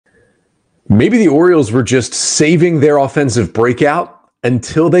Maybe the Orioles were just saving their offensive breakout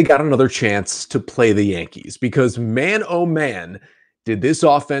until they got another chance to play the Yankees, because man, oh man, did this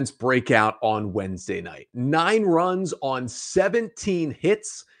offense break out on Wednesday night. 9 runs on 17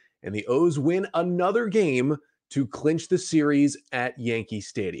 hits, and the O's win another game to clinch the series at Yankee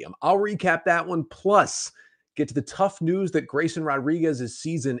Stadium. I'll recap that one, plus get to the tough news that Grayson Rodriguez's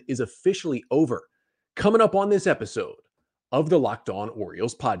season is officially over. Coming up on this episode of the Locked On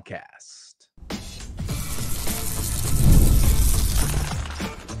Orioles podcast.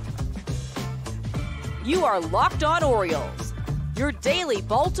 You are Locked On Orioles, your daily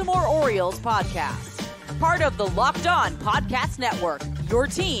Baltimore Orioles podcast. Part of the Locked On Podcast Network, your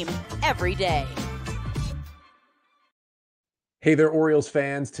team every day. Hey there, Orioles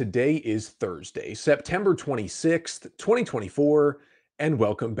fans. Today is Thursday, September 26th, 2024, and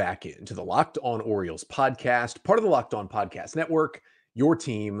welcome back into the Locked On Orioles podcast, part of the Locked On Podcast Network, your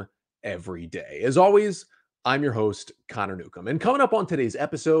team every day. As always, I'm your host, Connor Newcomb. And coming up on today's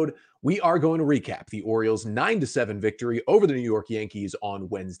episode, we are going to recap the Orioles' 9-7 victory over the New York Yankees on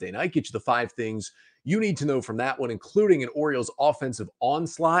Wednesday night. Get you the 5 things you need to know from that one, including an Orioles offensive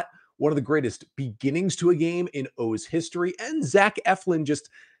onslaught, one of the greatest beginnings to a game in O's history, and Zach Eflin just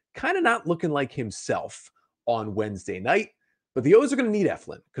kind of not looking like himself on Wednesday night. But the O's are going to need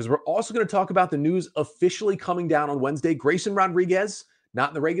Eflin, because we're also going to talk about the news officially coming down on Wednesday. Grayson Rodriguez,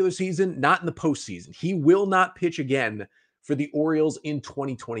 not in the regular season, not in the postseason. He will not pitch again for the Orioles in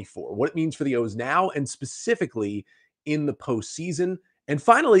 2024. What it means for the O's now, and specifically in the postseason. And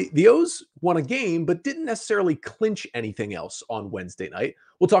finally, the O's won a game, but didn't necessarily clinch anything else on Wednesday night.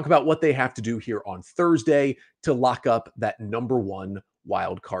 We'll talk about what they have to do here on Thursday to lock up that number 1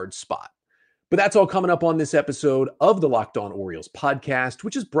 wild card spot. But that's all coming up on this episode of the Locked On Orioles podcast,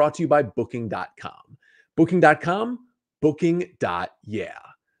 which is brought to you by Booking.com. Booking.com, Booking.yeah.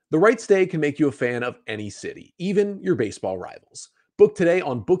 The right stay can make you a fan of any city, even your baseball rivals. Book today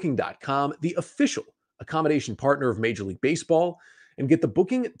on Booking.com, the official accommodation partner of Major League Baseball, and get the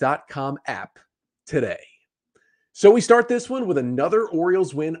Booking.com app today. So we start this one with another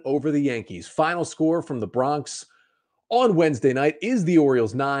Orioles win over the Yankees. Final score from the Bronx on Wednesday night is the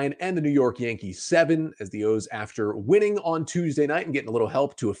Orioles 9 and the New York Yankees 7, as the O's, after winning on Tuesday night and getting a little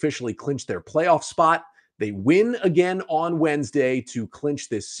help to officially clinch their playoff spot, they win again on Wednesday to clinch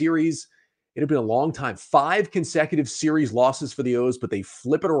this series. It had been a long time, 5 consecutive series losses for the O's, but they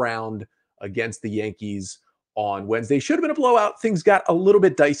flip it around against the Yankees on Wednesday. Should have been a blowout. Things got a little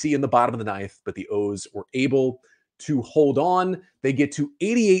bit dicey in the bottom of the ninth, but the O's were able to hold on. They get to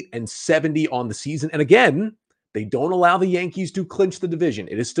 88-70 on the season. And again, they don't allow the Yankees to clinch the division.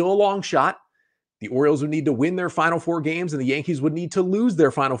 It is still a long shot. The Orioles would need to win their final 4 games, and the Yankees would need to lose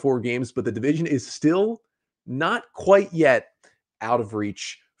their final 4 games, but the division is still not quite yet out of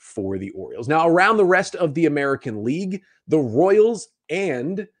reach for the Orioles. Now, around the rest of the American League, the Royals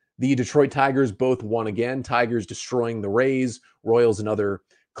and the Detroit Tigers both won again. Tigers destroying the Rays. Royals another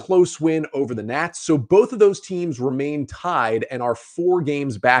close win over the Nats. So both of those teams remain tied and are 4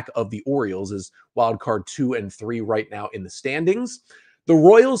 games back of the Orioles as wild card 2 and 3 right now in the standings. The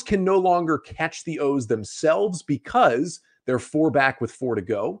Royals can no longer catch the O's themselves because they're 4 back with 4 to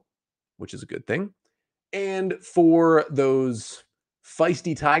go, which is a good thing. And for those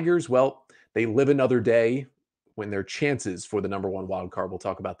feisty Tigers, well, they live another day when their chances for the number 1 wild card. We'll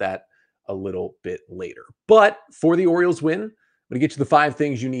talk about that a little bit later. But for the Orioles win, I'm going to get you the 5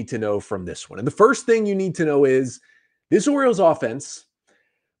 things you need to know from this one. And the first thing you need to know is this Orioles offense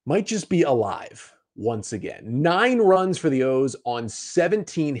might just be alive once again. 9 runs for the O's on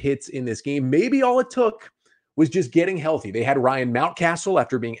 17 hits in this game. Maybe all it took was just getting healthy. They had Ryan Mountcastle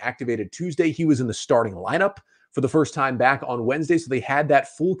after being activated Tuesday. He was in the starting lineup for the first time back on Wednesday. So they had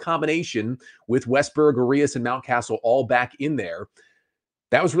that full combination with Westberg, Arias, and Mountcastle all back in there.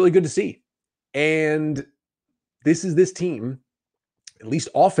 That was really good to see. And this is this team, at least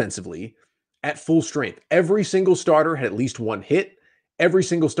offensively, at full strength. Every single starter had at least 1 hit. Every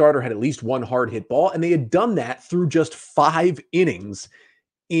single starter had at least 1 hard hit ball. And they had done that through just 5 innings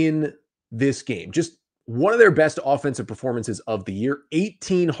in this game. Just one of their best offensive performances of the year.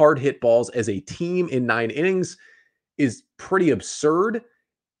 18 hard hit balls as a team in 9 innings is pretty absurd.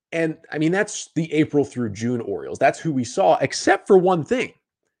 And I mean, that's the April through June Orioles. That's who we saw, except for one thing.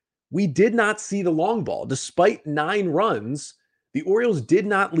 We did not see the long ball. Despite 9 runs, the Orioles did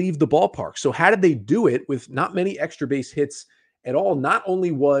not leave the ballpark. So how did they do it with not many extra base hits at all? Not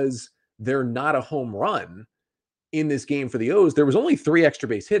only was there not a home run in this game for the O's, there was only 3 extra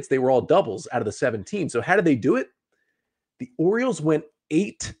base hits. They were all doubles out of the 17. So how did they do it? The Orioles went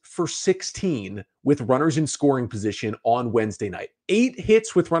 8 for 16 with runners in scoring position on Wednesday night. 8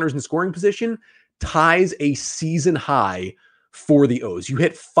 hits with runners in scoring position ties a season high for the O's. You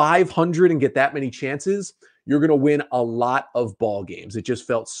hit 500 and get that many chances, you're going to win a lot of ball games. It just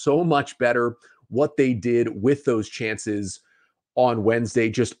felt so much better what they did with those chances on Wednesday.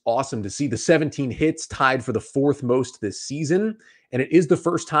 Just awesome to see. The 17 hits tied for the 4th most this season, and it is the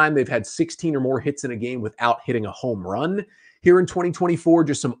first time they've had 16 or more hits in a game without hitting a home run here in 2024.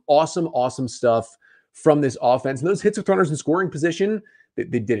 Just some awesome stuff from this offense. And those hits with runners in scoring position, they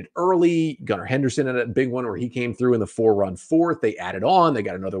did it early. Gunnar Henderson had a big one where he came through in the 4-run 4th. They added on. They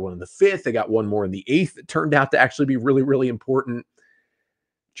got another one in the 5th. They got one more in the 8th. It turned out to actually be really important.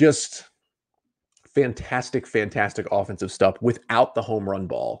 Just fantastic offensive stuff without the home run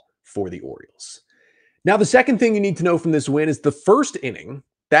ball for the Orioles. Now, the second thing you need to know from this win is the first inning.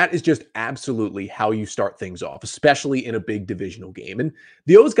 That is just absolutely how you start things off, especially in a big divisional game. And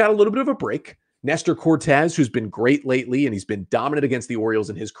the O's got a little bit of a break. Nestor Cortes, who's been great lately, and he's been dominant against the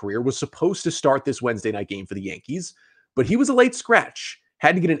Orioles in his career, was supposed to start this Wednesday night game for the Yankees, but he was a late scratch.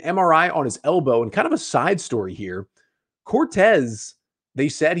 Had to get an MRI on his elbow. And kind of a side story here, Cortes, they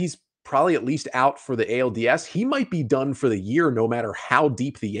said he's probably at least out for the ALDS. He might be done for the year no matter how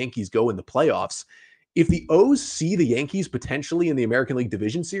deep the Yankees go in the playoffs. If the O's see the Yankees potentially in the American League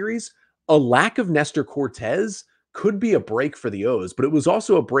Division Series, a lack of Nestor Cortes could be a break for the O's, but it was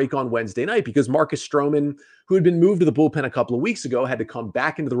also a break on Wednesday night because Marcus Stroman, who had been moved to the bullpen a couple of weeks ago, had to come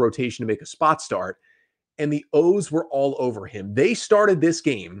back into the rotation to make a spot start, and the O's were all over him. They started this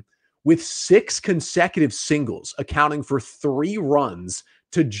game with 6 consecutive singles, accounting for 3 runs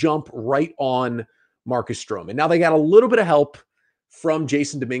to jump right on Marcus Stroman. Now, they got a little bit of help from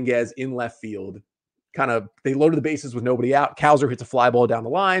Jason Dominguez in left field. They loaded the bases with nobody out. Cowser hits a fly ball down the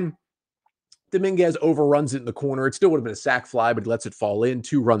line. Dominguez overruns it in the corner. It still would have been a sac fly, but he lets it fall in.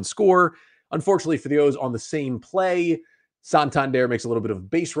 2-run score. Unfortunately for the O's, on the same play, Santander makes a little bit of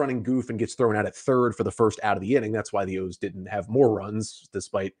base running goof and gets thrown out at third for the first out of the inning. That's why the O's didn't have more runs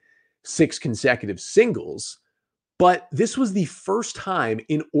despite 6 consecutive singles. But this was the first time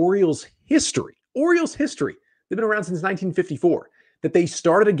in Orioles history, they've been around since 1954, that they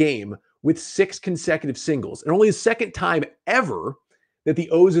started a game with 6 consecutive singles. And only the second time ever that the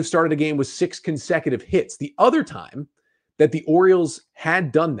O's have started a game with 6 consecutive hits. The other time that the Orioles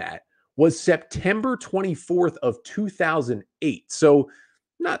had done that was September 24th of 2008. So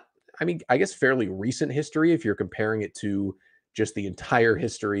I guess fairly recent history if you're comparing it to just the entire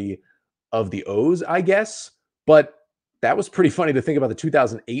history of the O's, I guess. But that was pretty funny to think about. The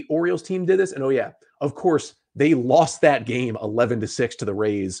 2008 Orioles team did this. And oh yeah, of course, they lost that game 11-6 to the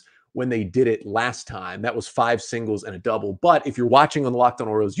Rays when they did it last time. That was 5 singles and a double. But if you're watching on the Locked On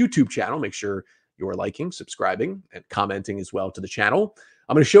Orioles YouTube channel, make sure you're liking, subscribing, and commenting as well to the channel.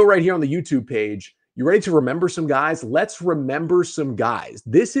 I'm going to show right here on the YouTube page. You ready to remember some guys? Let's remember some guys.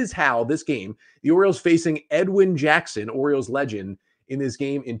 This is how this game, the Orioles facing Edwin Jackson, Orioles legend, in this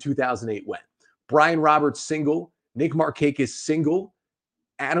game in 2008 went. Brian Roberts single, Nick Markakis single,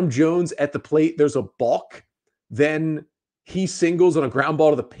 Adam Jones at the plate. There's a balk. Then he singles on a ground ball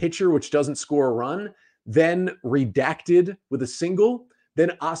to the pitcher, which doesn't score a run. Then Redacted with a single.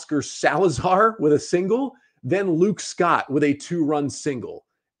 Then Oscar Salazar with a single. Then Luke Scott with a 2-run single.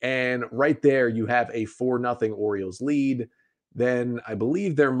 And right there, you have a 4-0 Orioles lead. Then I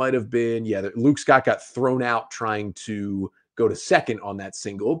believe there might have been, Luke Scott got thrown out trying to go to second on that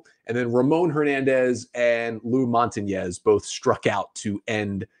single. And then Ramon Hernandez and Lou Montañez both struck out to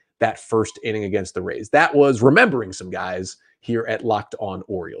end that first inning against the Rays. That was remembering some guys here at Locked On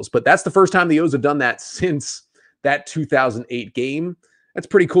Orioles. But that's the first time the O's have done that since that 2008 game. That's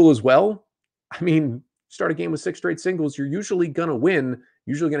pretty cool as well. I mean, start a game with 6 straight singles, you're usually going to win,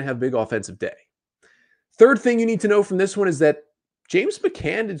 usually going to have a big offensive day. Third thing you need to know from this one is that James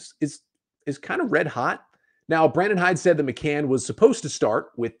McCann is kind of red hot. Now, Brandon Hyde said that McCann was supposed to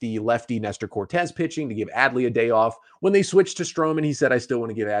start with the lefty Nestor Cortes pitching to give Adley a day off. When they switched to Stroman, he said, I still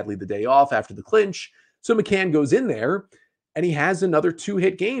want to give Adley the day off after the clinch. So McCann goes in there, and he has another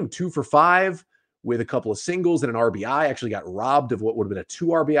 2-hit game, 2 for 5 with a couple of singles and an RBI. Actually got robbed of what would have been a 2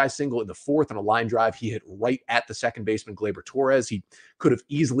 RBI single in the 4th on a line drive. He hit right at the second baseman, Gleyber Torres. He could have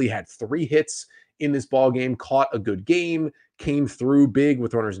easily had 3 hits in this ball game, caught a good game, came through big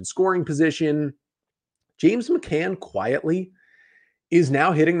with runners in scoring position. James McCann quietly is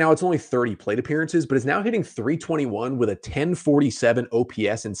now hitting, now it's only 30 plate appearances, but is now hitting .321 with a 1047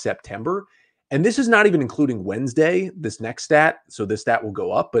 OPS in September. And this is not even including Wednesday, this next stat. So this stat will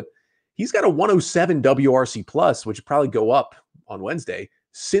go up, but he's got a 107 WRC plus, which would probably go up on Wednesday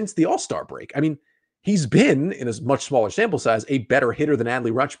since the All-Star break. I mean, he's been, in a much smaller sample size, a better hitter than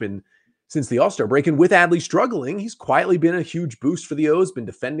Adley Rutschman since the All-Star break. And with Adley struggling, he's quietly been a huge boost for the O's, been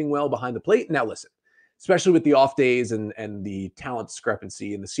defending well behind the plate. Now listen, especially with the off days and the talent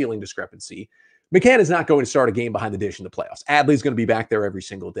discrepancy and the ceiling discrepancy, McCann is not going to start a game behind the dish in the playoffs. Adley's going to be back there every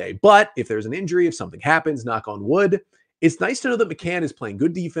single day. But if there's an injury, if something happens, knock on wood, it's nice to know that McCann is playing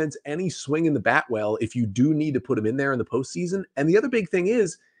good defense and he's swinging the bat well if you do need to put him in there in the postseason. And the other big thing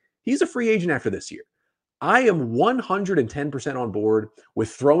is he's a free agent after this year. I am 110% on board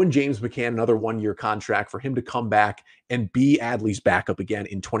with throwing James McCann another one-year contract for him to come back and be Adley's backup again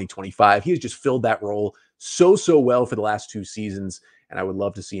in 2025. He has just filled that role so well for the last 2 seasons, and I would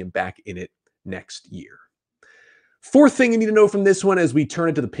love to see him back in it next year. Fourth thing you need to know from this one as we turn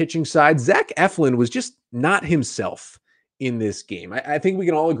it to the pitching side, Zach Eflin was just not himself in this game. I think we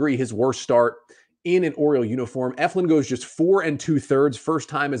can all agree his worst start in an Oriole uniform. Eflin goes just 4 2/3. First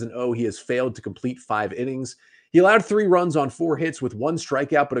time as an O, he has failed to complete 5 innings. He allowed 3 runs on 4 hits with 1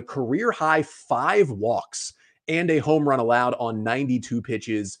 strikeout, but a career high 5 walks and a home run allowed on 92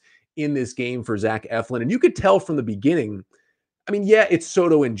 pitches in this game for Zach Eflin. And you could tell from the beginning, I mean, yeah, it's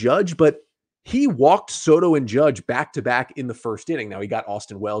Soto and Judge, but he walked Soto and Judge back-to-back in the first inning. Now, he got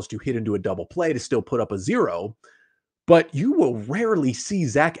Austin Wells to hit into a double play to still put up a 0, but you will rarely see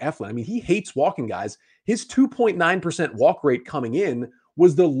Zach Eflin. I mean, he hates walking guys. His 2.9% walk rate coming in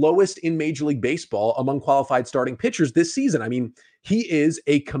was the lowest in Major League Baseball among qualified starting pitchers this season. I mean, he is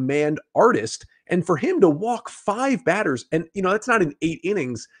a command artist, and for him to walk 5 batters, and that's not in 8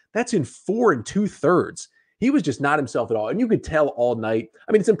 innings, that's in 4 2/3. He was just not himself at all. And you could tell all night.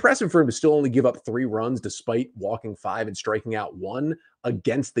 I mean, it's impressive for him to still only give up 3 runs despite walking 5 and striking out 1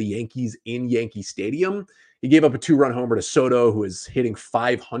 against the Yankees in Yankee Stadium. He gave up a 2-run homer to Soto, who is hitting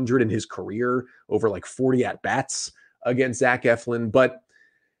 500 in his career over like 40 at-bats against Zach Eflin. But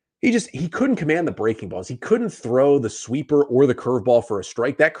he couldn't command the breaking balls. He couldn't throw the sweeper or the curveball for a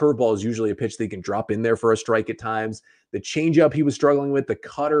strike. That curveball is usually a pitch that he can drop in there for a strike at times. The changeup he was struggling with, the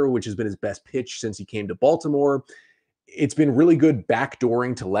cutter, which has been his best pitch since he came to Baltimore. It's been really good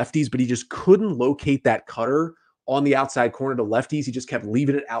backdooring to lefties, but he just couldn't locate that cutter on the outside corner to lefties. He just kept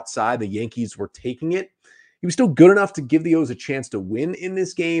leaving it outside. The Yankees were taking it. He was still good enough to give the O's a chance to win in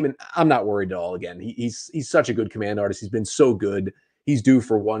this game, and I'm not worried at all. Again, he's such a good command artist. He's been so good. He's due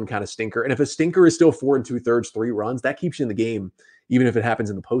for one kind of stinker. And if a stinker is still 4 2/3, 3 runs, that keeps you in the game, even if it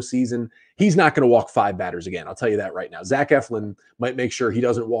happens in the postseason. He's not going to walk 5 batters again. I'll tell you that right now. Zach Eflin might make sure he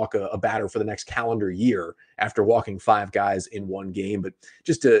doesn't walk a batter for the next calendar year after walking 5 guys in one game. But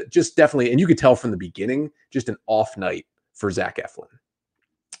just definitely, and you could tell from the beginning, just an off night for Zach Eflin.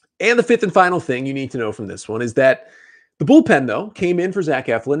 And the fifth and final thing you need to know from this one is that the bullpen, though, came in for Zach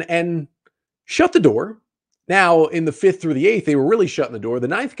Eflin and shut the door. Now, in the 5th through the 8th, they were really shutting the door. The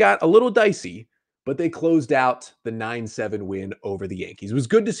 9th got a little dicey, but they closed out the 9-7 win over the Yankees. It was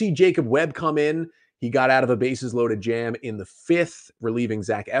good to see Jacob Webb come in. He got out of a bases-loaded jam in the 5th, relieving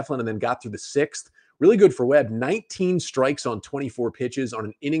Zach Eflin, and then got through the 6th. Really good for Webb. 19 strikes on 24 pitches on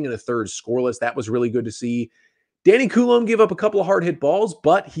an inning and a third scoreless. That was really good to see. Danny Coulomb gave up a couple of hard-hit balls,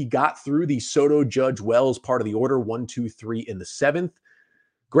 but he got through the Soto, Judge, Wells part of the order, 1, 2, 3 in the 7th.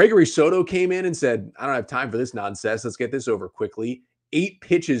 Gregory Soto came in and said, I don't have time for this nonsense. Let's get this over quickly. 8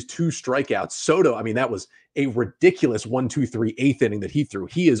 pitches, 2 strikeouts. Soto, I mean, that was a ridiculous 1, 2, 3, 8th inning that he threw.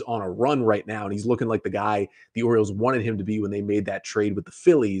 He is on a run right now, and he's looking like the guy the Orioles wanted him to be when they made that trade with the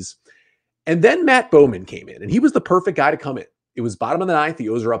Phillies. And then Matt Bowman came in, and he was the perfect guy to come in. It was bottom of the 9th. The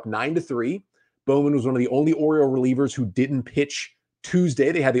O's are up 9-3. Bowman was one of the only Oriole relievers who didn't pitch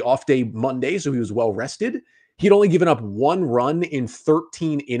Tuesday. They had the off day Monday, so he was well rested. He'd only given up 1 run in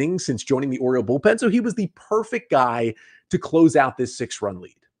 13 innings since joining the Oriole bullpen, so he was the perfect guy to close out this 6-run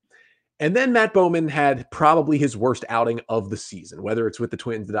lead. And then Matt Bowman had probably his worst outing of the season, whether it's with the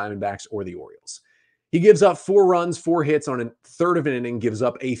Twins, the Diamondbacks, or the Orioles. He gives up 4 runs, 4 hits on a third of an inning, gives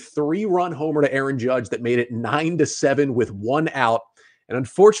up a 3-run homer to Aaron Judge that made it 9-7 with 1 out. And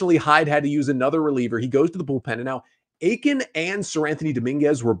unfortunately, Hyde had to use another reliever. He goes to the bullpen, and now Aiken and Seranthony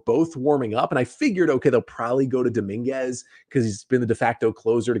Dominguez were both warming up, and I figured, okay, they'll probably go to Dominguez because he's been the de facto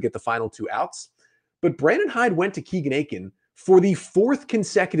closer to get the final 2 outs. But Brandon Hyde went to Keegan Aiken for the 4th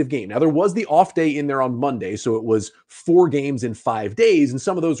consecutive game. Now, there was the off day in there on Monday, so it was 4 games in 5 days, and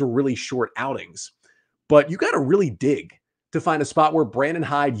some of those were really short outings. But you got to really dig to find a spot where Brandon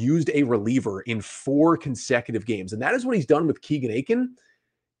Hyde used a reliever in 4 consecutive games, and that is what he's done with Keegan Aiken.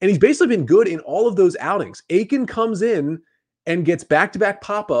 And he's basically been good in all of those outings. Aiken comes in and gets back-to-back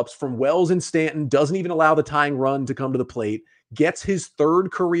pop-ups from Wells and Stanton, doesn't even allow the tying run to come to the plate, gets his 3rd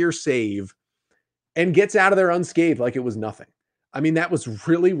career save, and gets out of there unscathed like it was nothing. I mean, that was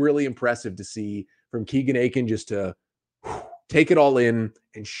really, really impressive to see from Keegan Aiken just to take it all in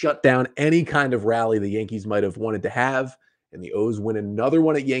and shut down any kind of rally the Yankees might have wanted to have. And the O's win another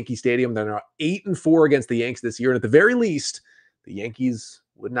one at Yankee Stadium. They're 8-4 against the Yanks this year. And at the very least, the Yankees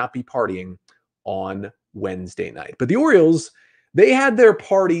would not be partying on Wednesday night. But the Orioles, they had their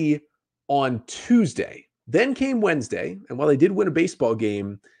party on Tuesday. Then came Wednesday, and while they did win a baseball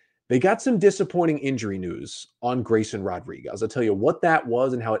game, they got some disappointing injury news on Grayson Rodriguez. I'll tell you what that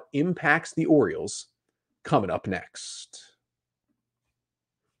was and how it impacts the Orioles coming up next.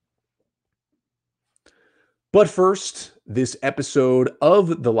 But first, this episode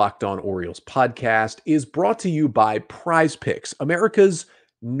of the Locked On Orioles podcast is brought to you by Prize Picks, America's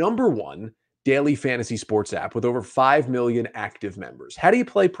 #1 daily fantasy sports app with over 5 million active members. How do you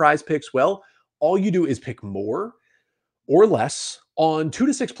play Prize Picks? Well, all you do is pick more or less on 2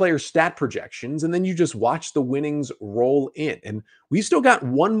 to 6 player stat projections, and then you just watch the winnings roll in. And we still got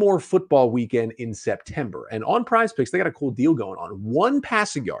one more football weekend in September. And on Prize Picks, they got a cool deal going on. 1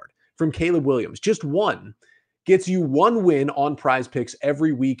 passing yard from Caleb Williams, just one, gets you 1 win on Prize Picks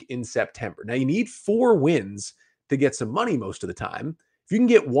every week in September. Now, you need 4 wins to get some money most of the time. If you can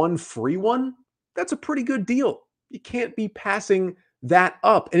get 1 free one, that's a pretty good deal. You can't be passing that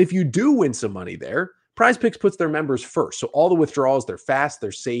up. And if you do win some money there, Prize Picks puts their members first. So all the withdrawals, they're fast,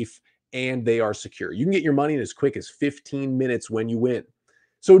 they're safe, and they are secure. You can get your money in as quick as 15 minutes when you win.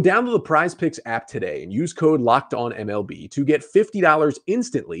 So download the Prize Picks app today and use code LOCKEDONMLB to get $50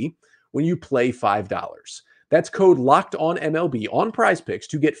 instantly when you play $5. That's code LOCKEDONMLB on Prize Picks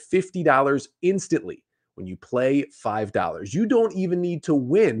to get $50 instantly when you play $5. You don't even need to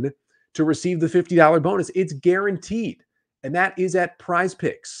win to receive the $50 bonus. It's guaranteed. And that is at Prize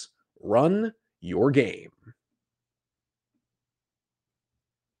Picks. Run your game.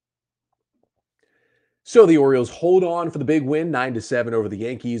 So the Orioles hold on for the big win, 9-7 over the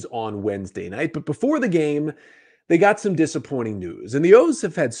Yankees on Wednesday night. But before the game, they got some disappointing news. And the O's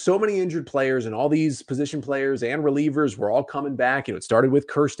have had so many injured players, and all these position players and relievers were all coming back. It started with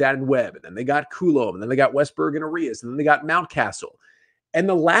Kjerstad and Webb, and then they got Coulomb, and then they got Westberg and Arias, and then they got Mountcastle. And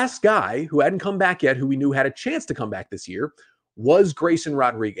the last guy who hadn't come back yet, who we knew had a chance to come back this year, was Grayson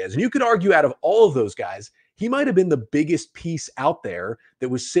Rodriguez. And you could argue out of all of those guys, he might have been the biggest piece out there that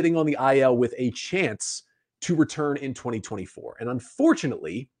was sitting on the IL with a chance to return in 2024. And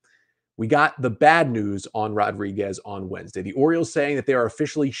unfortunately, we got the bad news on Rodriguez on Wednesday. The Orioles saying that they are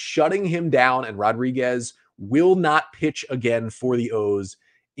officially shutting him down, and Rodriguez will not pitch again for the O's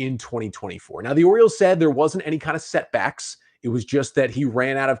in 2024. Now, the Orioles said there wasn't any kind of setbacks. It was just that he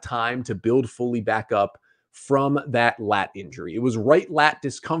ran out of time to build fully back up from that lat injury. It was right lat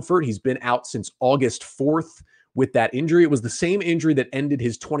discomfort. He's been out since August 4th with that injury. It was the same injury that ended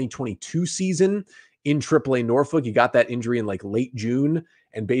his 2022 season in AAA Norfolk. He got that injury in like late June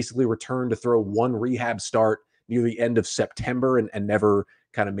and basically returned to throw 1 rehab start near the end of September and never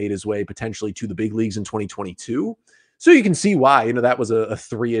kind of made his way potentially to the big leagues in 2022. So you can see why, that was a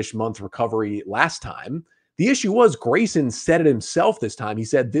 3-ish month recovery last time. The issue was Grayson said it himself this time. He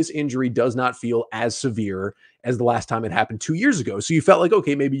said this injury does not feel as severe as the last time it happened 2 years ago. So you felt like,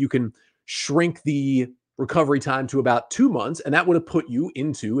 okay, maybe you can shrink the recovery time to about 2 months, and that would have put you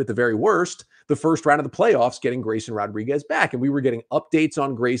into, at the very worst, the first round of the playoffs, getting Grayson Rodriguez back. And we were getting updates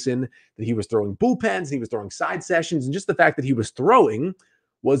on Grayson that he was throwing bullpens, he was throwing side sessions, and just the fact that he was throwing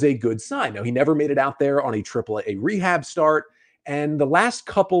was a good sign. Now, he never made it out there on a AAA rehab start. And the last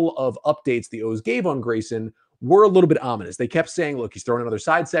couple of updates the O's gave on Grayson were a little bit ominous. They kept saying, look, he's throwing another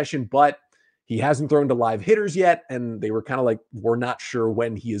side session, but he hasn't thrown to live hitters yet. And they were kind of like, we're not sure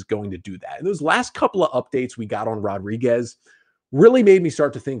when he is going to do that. And those last couple of updates we got on Rodriguez really made me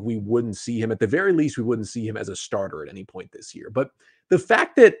start to think we wouldn't see him. At the very least, we wouldn't see him as a starter at any point this year. But the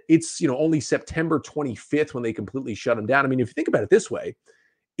fact that it's, only September 25th when they completely shut him down. I mean, if you think about it this way,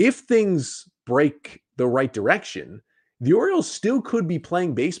 if things break the right direction, the Orioles still could be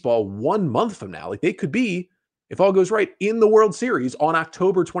playing baseball 1 month from now. Like, they could be, if all goes right, in the World Series on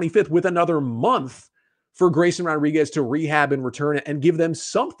October 25th with another month for Grayson Rodriguez to rehab and return and give them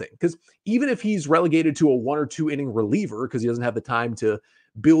something. Because even if he's relegated to a 1 or 2 inning reliever because he doesn't have the time to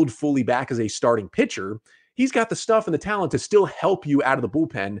build fully back as a starting pitcher, he's got the stuff and the talent to still help you out of the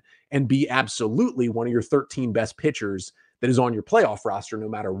bullpen and be absolutely one of your 13 best pitchers that is on your playoff roster, no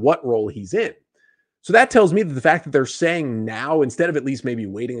matter what role he's in. So that tells me that the fact that they're saying now, instead of at least maybe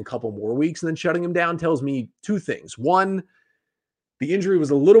waiting a couple more weeks and then shutting him down, tells me 2 things. 1, the injury was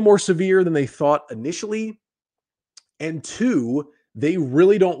a little more severe than they thought initially. And 2, they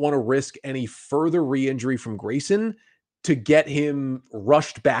really don't want to risk any further re-injury from Grayson to get him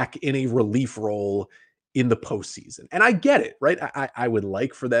rushed back in a relief role in the postseason. And I get it, right? I would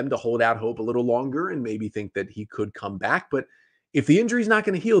like for them to hold out hope a little longer and maybe think that he could come back. But if the injury's not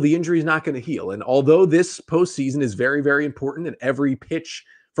going to heal, the injury's not going to heal. And although this postseason is very, very important and every pitch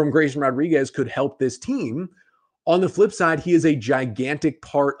from Grayson Rodriguez could help this team, on the flip side, he is a gigantic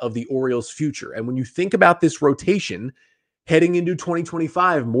part of the Orioles' future. And when you think about this rotation heading into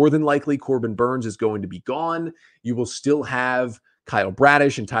 2025, more than likely Corbin Burnes is going to be gone. You will still have Kyle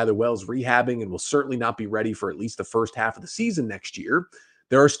Bradish and Tyler Wells rehabbing and will certainly not be ready for at least the first half of the season next year.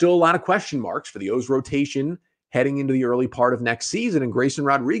 There are still a lot of question marks for the O's rotation heading into the early part of next season. And Grayson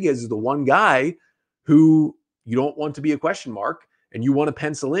Rodriguez is the one guy who you don't want to be a question mark and you want to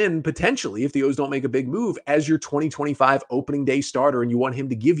pencil in potentially, if the O's don't make a big move, as your 2025 opening day starter, and you want him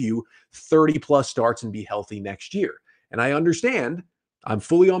to give you 30 plus starts and be healthy next year. And I understand, I'm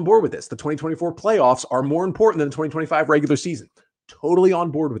fully on board with this. The 2024 playoffs are more important than the 2025 regular season. Totally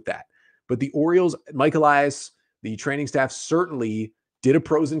on board with that. But the Orioles, Mike Elias, the training staff certainly did a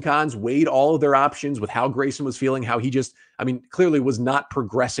pros and cons, weighed all of their options with how Grayson was feeling, how he just, clearly was not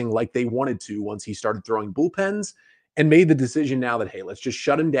progressing like they wanted to once he started throwing bullpens, and made the decision now that, hey, let's just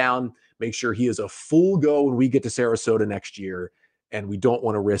shut him down, make sure he is a full go when we get to Sarasota next year, and we don't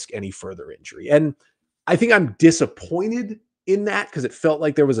want to risk any further injury. And I think I'm disappointed in that because it felt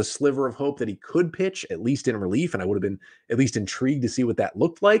like there was a sliver of hope that he could pitch, at least in relief, and I would have been at least intrigued to see what that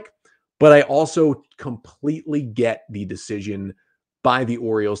looked like. But I also completely get the decision by the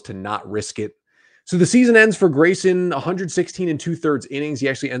Orioles to not risk it. So the season ends for Grayson, 116 and 2/3 innings. He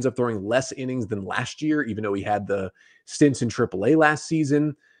actually ends up throwing less innings than last year, even though he had the stints in AAA last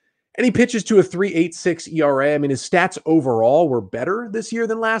season. And he pitches to a 3.86 ERA. His stats overall were better this year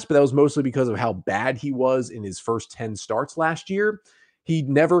than last, but that was mostly because of how bad he was in his first 10 starts last year. He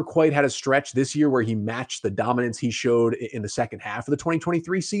never quite had a stretch this year where he matched the dominance he showed in the second half of the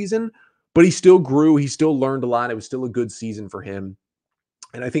 2023 season, but he still grew. He still learned a lot. It was still a good season for him.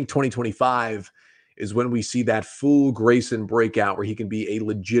 And I think 2025 is when we see that full Grayson breakout where he can be a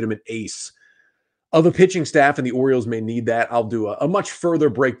legitimate ace of a pitching staff, and the Orioles may need that. I'll do a much further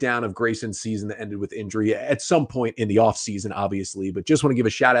breakdown of Grayson's season that ended with injury at some point in the offseason, obviously, but just want to give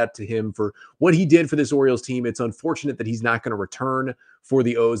a shout out to him for what he did for this Orioles team. It's unfortunate that he's not going to return for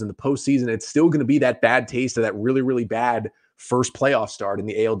the O's in the postseason. It's still going to be that bad taste of that really, really bad first playoff start in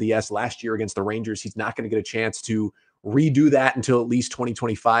the ALDS last year against the Rangers. He's not going to get a chance to redo that until at least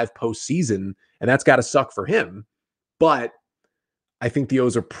 2025 postseason, and that's got to suck for him. But I think the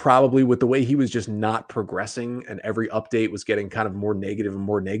O's are probably, with the way he was just not progressing and every update was getting kind of more negative and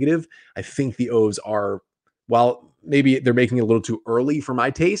more negative, I think the O's are, while maybe they're making it a little too early for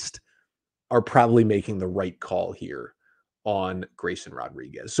my taste, are probably making the right call here on Grayson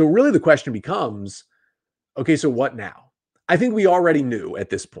Rodriguez. So really the question becomes, okay, so what now? I think we already knew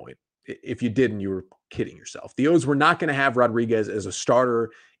at this point. If you didn't, you were kidding yourself. The O's were not going to have Rodriguez as a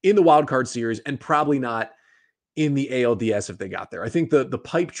starter in the wild card series and probably not in the ALDS if they got there. I think the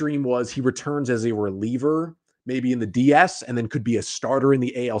pipe dream was he returns as a reliever, maybe in the DS, and then could be a starter in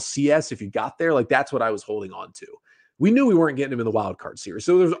the ALCS if you got there. Like, that's what I was holding on to. We knew we weren't getting him in the wild card series.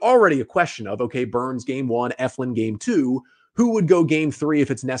 So there's already a question of, okay, Burnes game 1, Eflin game 2, who would go game 3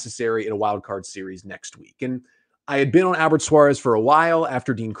 if it's necessary in a wild card series next week? And I had been on Albert Suarez for a while.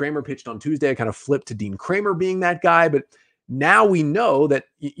 After Dean Kramer pitched on Tuesday, I kind of flipped to Dean Kramer being that guy. But now we know that,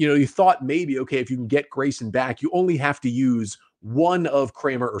 you thought maybe, okay, if you can get Grayson back, you only have to use one of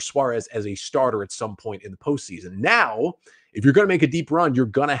Kramer or Suarez as a starter at some point in the postseason. Now, if you're going to make a deep run, you're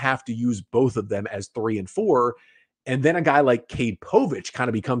going to have to use both of them as 3 and 4. And then a guy like Cade Povich kind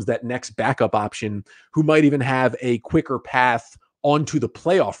of becomes that next backup option who might even have a quicker path onto the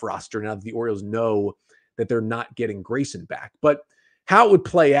playoff roster now that the Orioles know that they're not getting Grayson back. But how it would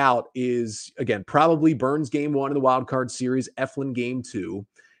play out is, again, probably Burnes game 1 in the wild card series, Eflin game 2.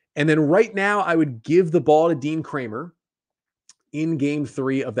 And then right now I would give the ball to Dean Kramer in game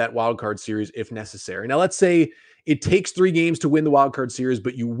 3 of that wild card series if necessary. Now, let's say it takes 3 games to win the wild card series,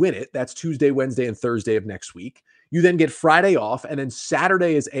 but you win it. That's Tuesday, Wednesday, and Thursday of next week. You then get Friday off, and then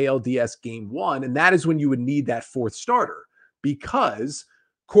Saturday is ALDS game 1, and that is when you would need that 4th starter because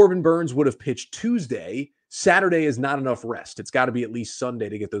Corbin Burnes would have pitched Tuesday. Saturday is not enough rest. It's got to be at least Sunday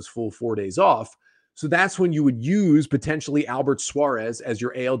to get those full 4 days off. So that's when you would use potentially Albert Suarez as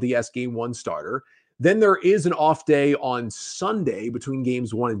your ALDS game 1 starter. Then there is an off day on Sunday between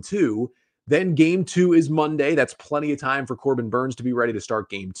games 1 and 2. Then game 2 is Monday. That's plenty of time for Corbin Burnes to be ready to start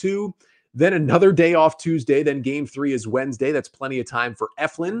game 2. Then another day off Tuesday. Then game 3 is Wednesday. That's plenty of time for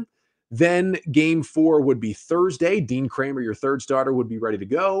Eflin. Then game 4 would be Thursday. Dean Kramer, your 3rd starter, would be ready to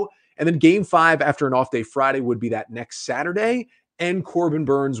go. And then game 5 after an off day Friday would be that next Saturday. And Corbin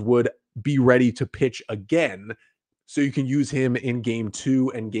Burnes would be ready to pitch again so you can use him in game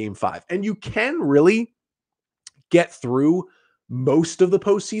 2 and game 5. And you can really get through most of the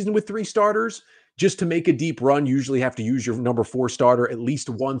postseason with 3 starters. Just to make a deep run, you usually have to use your number 4 starter at least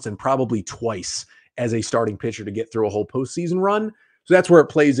once and probably twice as a starting pitcher to get through a whole postseason run. So that's where it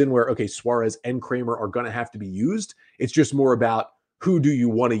plays in where, okay, Suarez and Kramer are going to have to be used. It's just more about who do you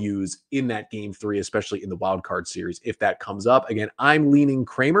want to use in that game 3, especially in the wild card series, if that comes up. Again, I'm leaning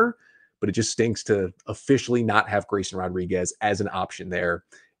Kramer, but it just stinks to officially not have Grayson Rodriguez as an option there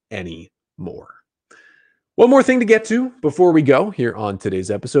anymore. One more thing to get to before we go here on today's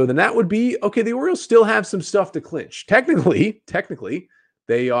episode, and that would be, okay, the Orioles still have some stuff to clinch. Technically,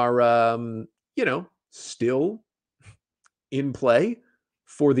 they are, still in play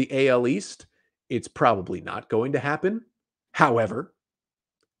for the AL East. It's probably not going to happen. However,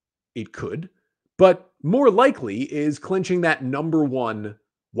 it could. But more likely is clinching that number 1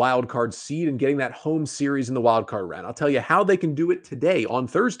 wild card seed and getting that home series in the wild card round. I'll tell you how they can do it today on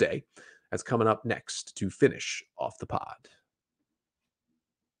Thursday. That's coming up next to finish off the pod.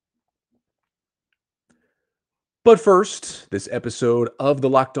 But first, this episode of the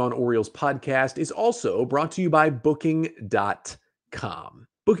Locked On Orioles podcast is also brought to you by Booking.com.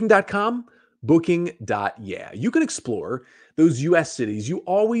 Booking.com? Booking.yeah. You can explore those U.S. cities you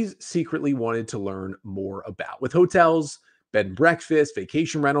always secretly wanted to learn more about. With hotels, bed and breakfast,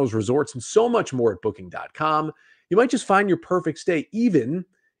 vacation rentals, resorts, and so much more at Booking.com, you might just find your perfect stay, even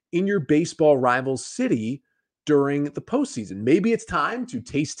in your baseball rival's city during the postseason. Maybe it's time to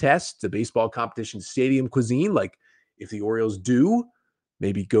taste test the baseball competition stadium cuisine, like if the Orioles do,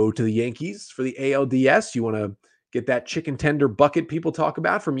 maybe go to the Yankees for the ALDS. You want to get that chicken tender bucket people talk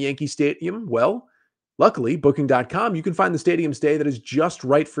about from Yankee Stadium. Well, luckily, Booking.com, you can find the stadium stay that is just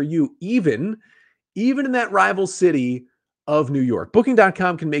right for you, even in that rival city of New York.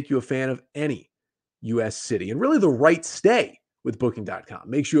 Booking.com can make you a fan of any U.S. city, and really the right stay with Booking.com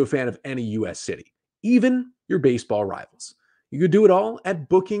makes you a fan of any U.S. city, even your baseball rivals. You could do it all at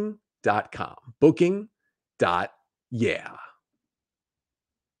Booking.com. Booking.yeah.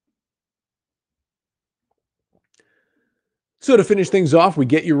 So to finish things off, we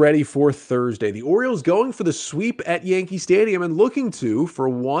get you ready for Thursday. The Orioles going for the sweep at Yankee Stadium and looking to, for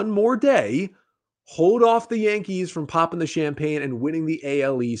one more day, hold off the Yankees from popping the champagne and winning the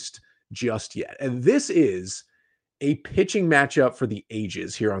AL East just yet. And this is a pitching matchup for the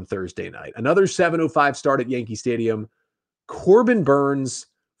ages here on Thursday night. Another 7:05 start at Yankee Stadium. Corbin Burnes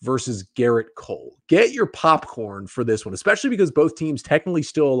versus Garrett Cole. Get your popcorn for this one, especially because both teams technically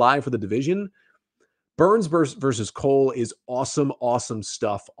still alive for the division. Burnes versus Cole is awesome, awesome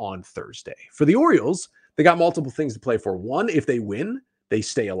stuff on Thursday. For the Orioles, they got multiple things to play for. One, if they win, they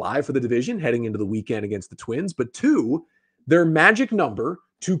stay alive for the division heading into the weekend against the Twins. But 2, their magic number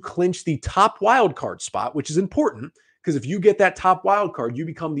to clinch the top wild card spot, which is important because if you get that top wild card, you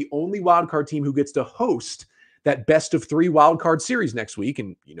become the only wild card team who gets to host that best of 3 wild card series next week.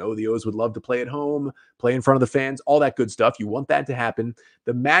 And the O's would love to play at home, play in front of the fans, all that good stuff. You want that to happen.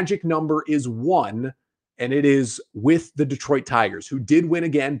 The magic number is 1, and it is with the Detroit Tigers, who did win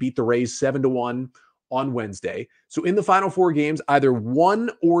again, beat the Rays 7-1 on Wednesday. So in the final 4 games, either 1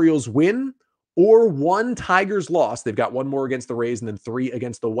 Orioles win or 1 Tigers loss, they've got 1 more against the Rays and then 3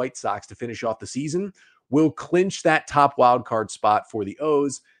 against the White Sox to finish off the season, will clinch that top wild card spot for the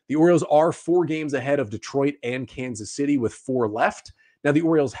O's. The Orioles are 4 games ahead of Detroit and Kansas City with 4 left. Now, the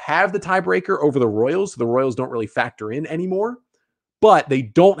Orioles have the tiebreaker over the Royals, so the Royals don't really factor in anymore, but they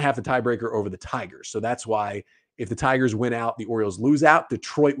don't have the tiebreaker over the Tigers. So that's why if the Tigers win out, the Orioles lose out,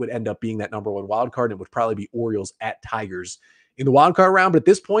 Detroit would end up being that number 1 wild card, and it would probably be Orioles at Tigers in the wild card round. But at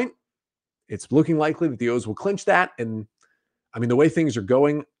this point, it's looking likely that the O's will clinch that. And I mean, the way things are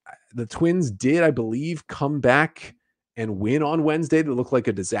going, the Twins did, I believe, come back and win on Wednesday. That looked like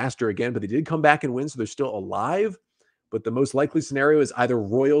a disaster again, but they did come back and win, so they're still alive. But the most likely scenario is either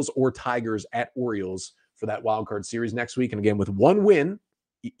Royals or Tigers at Orioles for that wild card series next week. And again, with 1 win,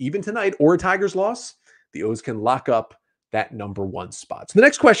 even tonight, or a Tigers loss, the O's can lock up that number 1 spot. So the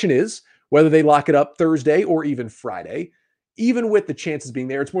next question is whether they lock it up Thursday or even Friday. Even with the chances being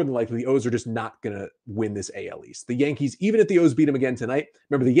there, it's more than likely the O's are just not going to win this AL East. The Yankees, even if the O's beat them again tonight,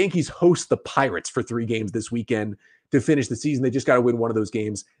 remember the Yankees host the Pirates for 3 games this weekend to finish the season. They just got to win one of those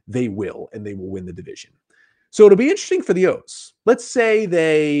games. They will, and they will win the division. So it'll be interesting for the O's. Let's say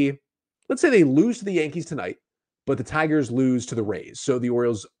they lose to the Yankees tonight, but the Tigers lose to the Rays. So the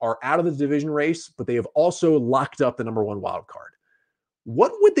Orioles are out of the division race, but they have also locked up the number 1 wild card.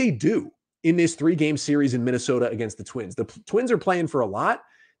 What would they do in this 3-game series in Minnesota against the Twins? The Twins are playing for a lot.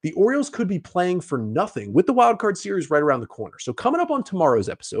 The Orioles could be playing for nothing with the wild card series right around the corner. So coming up on tomorrow's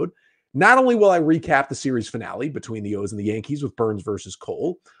episode, Not only will I recap the series finale between the O's and the Yankees with Burnes versus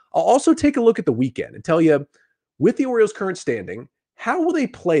Cole, I'll also take a look at the weekend and tell you, with the Orioles' current standing, how will they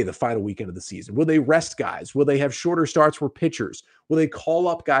play the final weekend of the season? Will they rest guys? Will they have shorter starts for pitchers? Will they call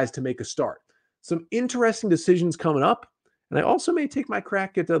up guys to make a start? Some interesting decisions coming up. And I also may take my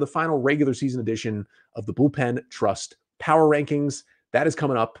crack at the final regular season edition of the Bullpen Trust Power Rankings. That is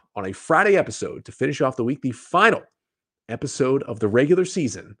coming up on a Friday episode to finish off the week. The final episode of the regular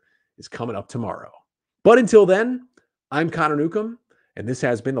season is coming up tomorrow. But until then, I'm Connor Newcomb, and this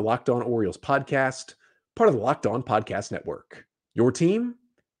has been the Locked On Orioles podcast, part of the Locked On Podcast Network. Your team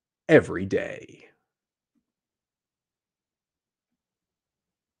every day.